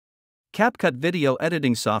CapCut video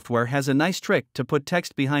editing software has a nice trick to put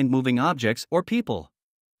text behind moving objects or people.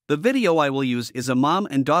 The video I will use is a mom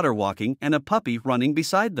and daughter walking and a puppy running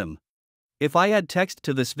beside them. If I add text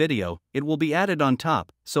to this video, it will be added on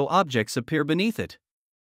top, so objects appear beneath it.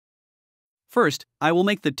 First, I will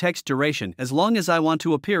make the text duration as long as I want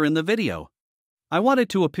to appear in the video. I want it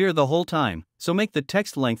to appear the whole time, so make the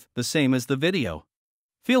text length the same as the video.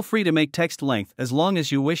 Feel free to make text length as long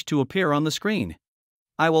as you wish to appear on the screen.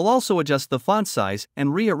 I will also adjust the font size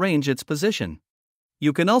and rearrange its position.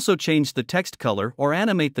 You can also change the text color or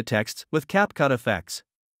animate the texts with CapCut effects.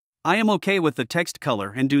 I am okay with the text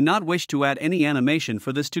color and do not wish to add any animation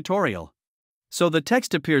for this tutorial. So the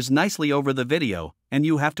text appears nicely over the video, and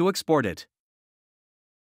you have to export it.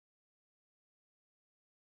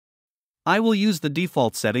 I will use the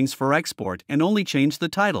default settings for export and only change the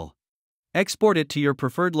title. Export it to your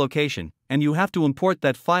preferred location, and you have to import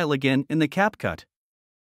that file again in the CapCut.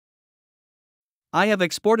 I have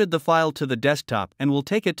exported the file to the desktop and will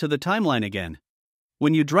take it to the timeline again.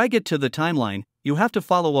 When you drag it to the timeline, you have to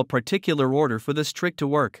follow a particular order for this trick to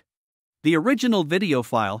work. The original video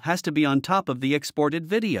file has to be on top of the exported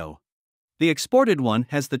video. The exported one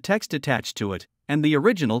has the text attached to it, and the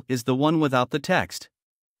original is the one without the text.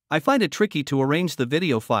 I find it tricky to arrange the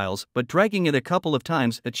video files, but dragging it a couple of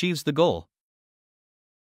times achieves the goal.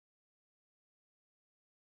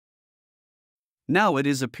 Now it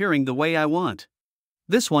is appearing the way I want.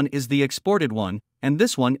 This one is the exported one, and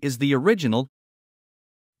this one is the original.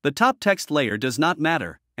 The top text layer does not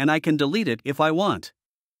matter, and I can delete it if I want.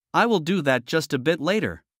 I will do that just a bit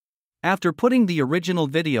later. After putting the original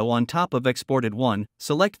video on top of exported one,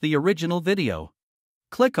 select the original video.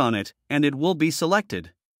 Click on it, and it will be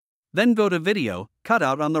selected. Then go to Video,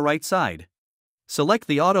 Cutout on the right side. Select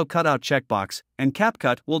the Auto Cutout checkbox, and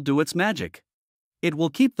CapCut will do its magic. It will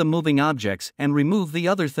keep the moving objects and remove the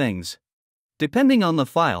other things. Depending on the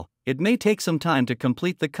file, it may take some time to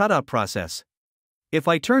complete the cutout process. If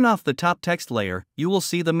I turn off the top text layer, you will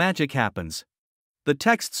see the magic happens. The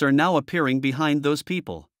texts are now appearing behind those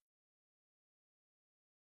people.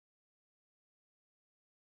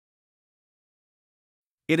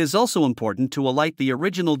 It is also important to align the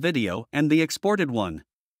original video and the exported one.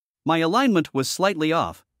 My alignment was slightly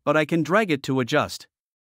off, but I can drag it to adjust.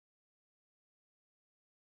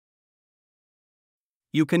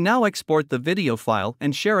 You can now export the video file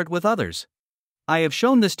and share it with others. I have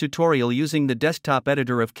shown this tutorial using the desktop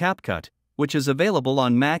editor of CapCut, which is available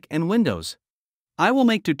on Mac and Windows. I will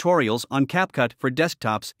make tutorials on CapCut for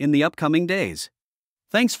desktops in the upcoming days.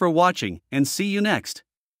 Thanks for watching, and see you next.